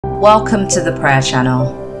Welcome to the prayer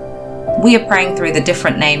channel. We are praying through the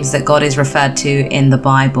different names that God is referred to in the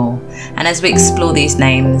Bible. And as we explore these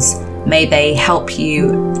names, may they help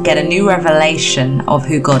you get a new revelation of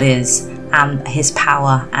who God is and his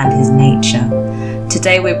power and his nature.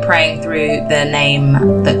 Today we're praying through the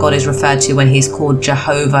name that God is referred to when he's called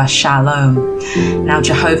Jehovah Shalom. Now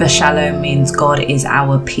Jehovah Shalom means God is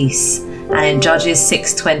our peace. And in Judges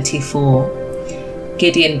 6:24,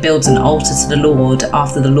 Gideon builds an altar to the Lord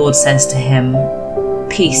after the Lord says to him,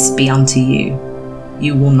 "Peace be unto you,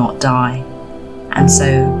 you will not die." And so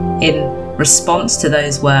in response to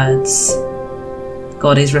those words,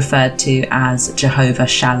 God is referred to as Jehovah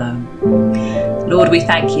Shalom. Lord, we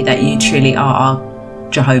thank you that you truly are our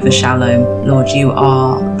Jehovah Shalom. Lord, you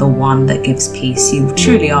are the one that gives peace. You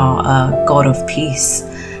truly are a God of peace.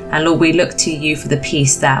 And Lord, we look to you for the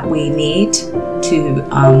peace that we need to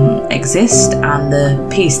exist, and the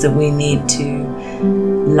peace that we need to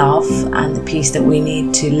love, and the peace that we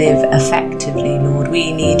need to live effectively. Lord,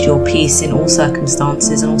 we need your peace in all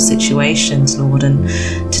circumstances and all situations, Lord. And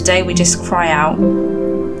today we just cry out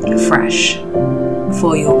afresh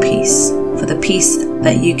for your peace, for the peace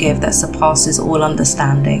that you give that surpasses all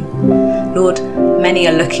understanding. Lord, many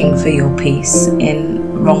are looking for your peace in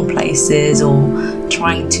wrong places, or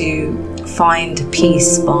trying to find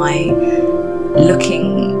peace by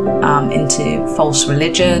looking into false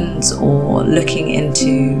religions, or looking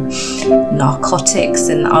into narcotics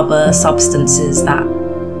and other substances that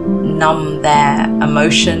numb their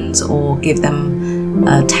emotions or give them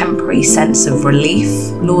a temporary sense of relief,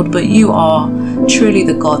 Lord. But you are truly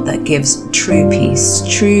the God that gives true peace,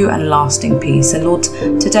 true and lasting peace. And Lord,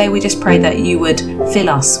 today we just pray that you would fill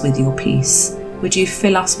us with your peace. Would you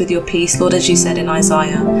fill us with your peace, Lord, as you said in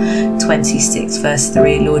Isaiah 26 verse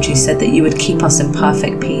 3, Lord, you said that you would keep us in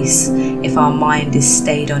perfect peace if our mind is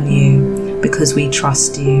stayed on you, because we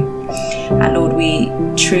trust you. And Lord, we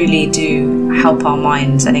truly do help our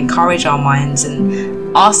minds and encourage our minds, and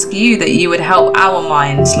ask you that you would help our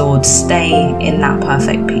minds, Lord, stay in that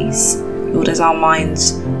perfect peace. Lord, as our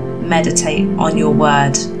minds meditate on your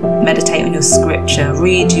word, meditate on your scripture,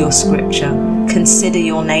 read your scripture, consider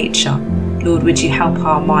your nature, Lord, would you help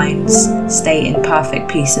our minds stay in perfect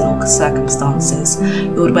peace in all circumstances.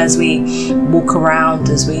 Lord, as we walk around,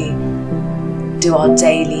 as we do our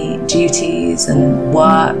daily duties and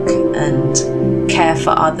work and care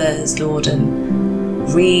for others, Lord,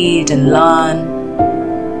 and read and learn,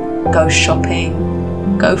 go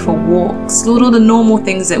shopping, go for walks, Lord, all the normal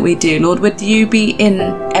things that we do, Lord, would you be in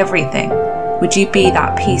everything? Would you be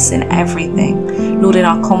that peace in everything? Lord, in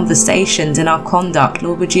our conversations, in our conduct,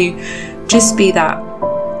 Lord, would you just be that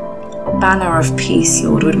banner of peace,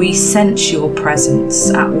 Lord? Would we sense your presence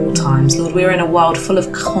at all times? Lord, we're in a world full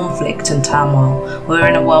of conflict and turmoil. We're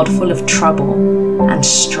in a world full of trouble and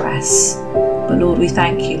stress. But Lord, we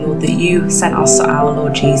thank you, Lord, that you sent us our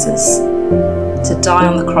Lord Jesus to die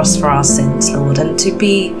on the cross for our sins, Lord, and to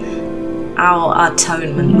be our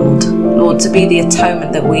atonement, Lord. Lord, to be the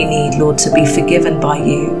atonement that we need, Lord, to be forgiven by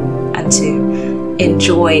you and to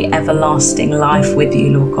enjoy everlasting life with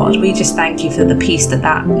you, Lord God. We just thank you for the peace that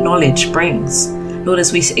that knowledge brings. Lord,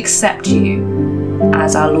 as we accept you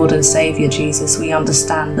as our Lord and Saviour, Jesus, we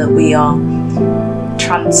understand that we are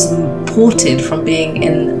transported from being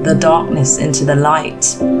in the darkness into the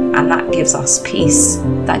light, and that gives us peace.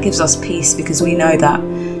 That gives us peace because we know that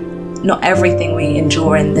not everything we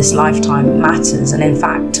endure in this lifetime matters, and in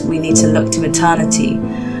fact we need to look to eternity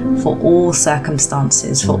for all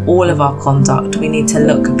circumstances, for all of our conduct. We need to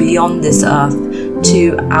look beyond this earth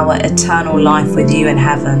to our eternal life with you in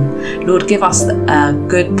heaven. Lord, give us a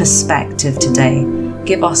good perspective today.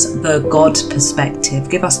 Give us the God perspective.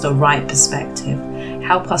 Give us the right perspective.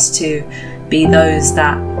 Help us to be those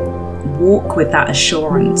that walk with that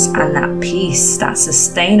assurance and that peace, that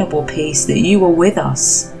sustainable peace, that you are with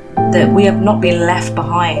us, that we have not been left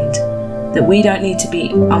behind, that we don't need to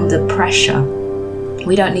be under pressure.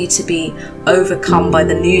 We don't need to be overcome by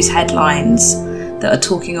the news headlines that are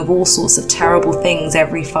talking of all sorts of terrible things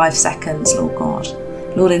every 5 seconds, Lord God.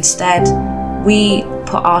 Lord, instead, we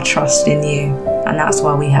put our trust in you, and that's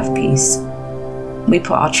why we have peace. We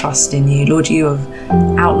put our trust in you. Lord, you have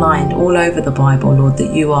outlined all over the Bible, Lord,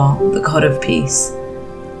 that you are the God of peace.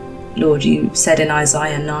 Lord, you said in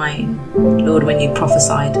Isaiah 9, Lord, when you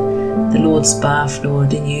prophesied the Lord's birth,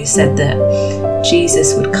 Lord, and you said that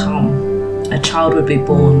Jesus would come, a child would be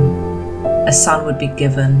born, a son would be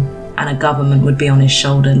given, and a government would be on his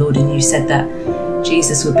shoulder, Lord. And you said that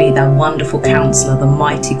Jesus would be that wonderful counselor, the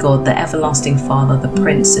mighty God, the everlasting Father, the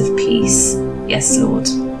Prince of Peace. Yes, Lord.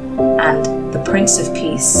 And the Prince of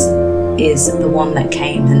Peace is the one that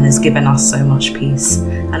came and has given us so much peace.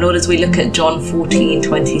 And Lord, as we look at John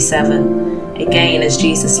 14:27, again, as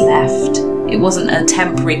Jesus left, it wasn't a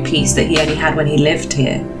temporary peace that he only had when he lived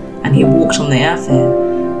here and he walked on the earth here.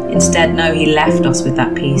 Instead, no, he left us with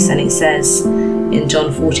that peace. And it says in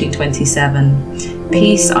John 14:27,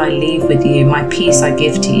 peace I leave with you, my peace I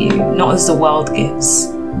give to you, not as the world gives.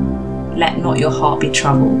 Let not your heart be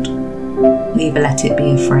troubled, neither let it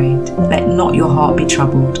be afraid. Let not your heart be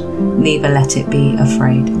troubled, neither let it be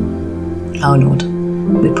afraid. Oh Lord,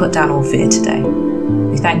 we put down all fear today.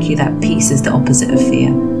 We thank you that peace is the opposite of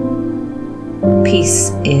fear.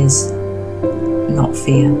 Peace is not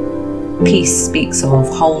fear. Peace speaks of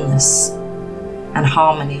wholeness and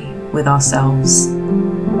harmony with ourselves.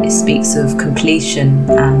 It speaks of completion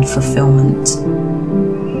and fulfillment.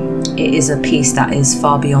 It is a peace that is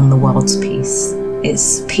far beyond the world's peace.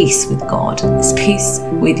 It's peace with God. It's peace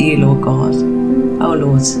with you, Lord God. Oh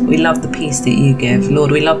Lord, we love the peace that you give.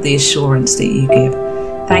 Lord, we love the assurance that you give.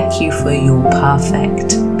 Thank you for your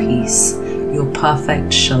perfect peace, your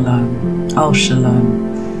perfect shalom. Oh,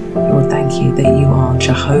 shalom. Lord, thank you that you are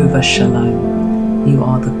Jehovah Shalom. You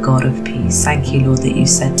are the God of peace. Thank you, Lord, that you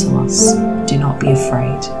said to us, do not be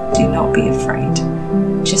afraid. Do not be afraid.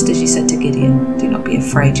 Just as you said to Gideon, do not be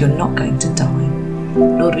afraid. You're not going to die.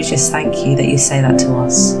 Lord, we just thank you that you say that to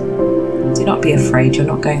us. Do not be afraid. You're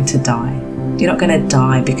not going to die. You're not going to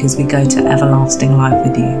die because we go to everlasting life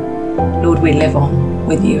with you. Lord, we live on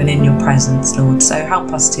with you and in your presence, Lord. So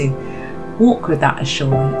help us to walk with that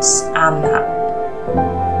assurance and that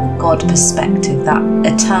God perspective, that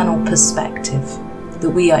eternal perspective, that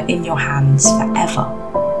we are in your hands forever.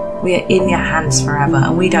 We are in your hands forever,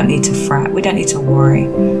 and we don't need to fret, we don't need to worry,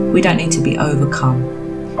 we don't need to be overcome.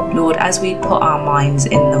 Lord, as we put our minds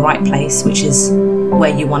in the right place, which is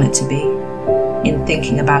where you want it to be, in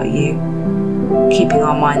thinking about you, keeping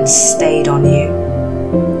our minds stayed on you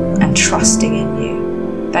and trusting in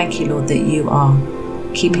you, thank you, Lord, that you are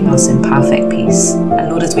keeping us in perfect peace. And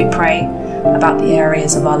Lord, as we pray about the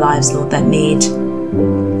areas of our lives, Lord, that need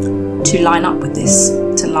to line up with this,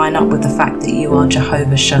 to line up with the fact that you are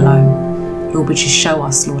Jehovah Shalom, Lord, would you show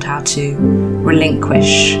us, Lord, how to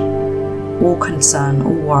relinquish all concern,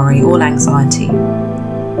 all worry, all anxiety,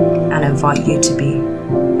 and invite you to be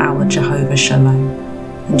our Jehovah Shalom.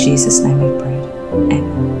 In Jesus' name we pray.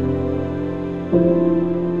 Amen.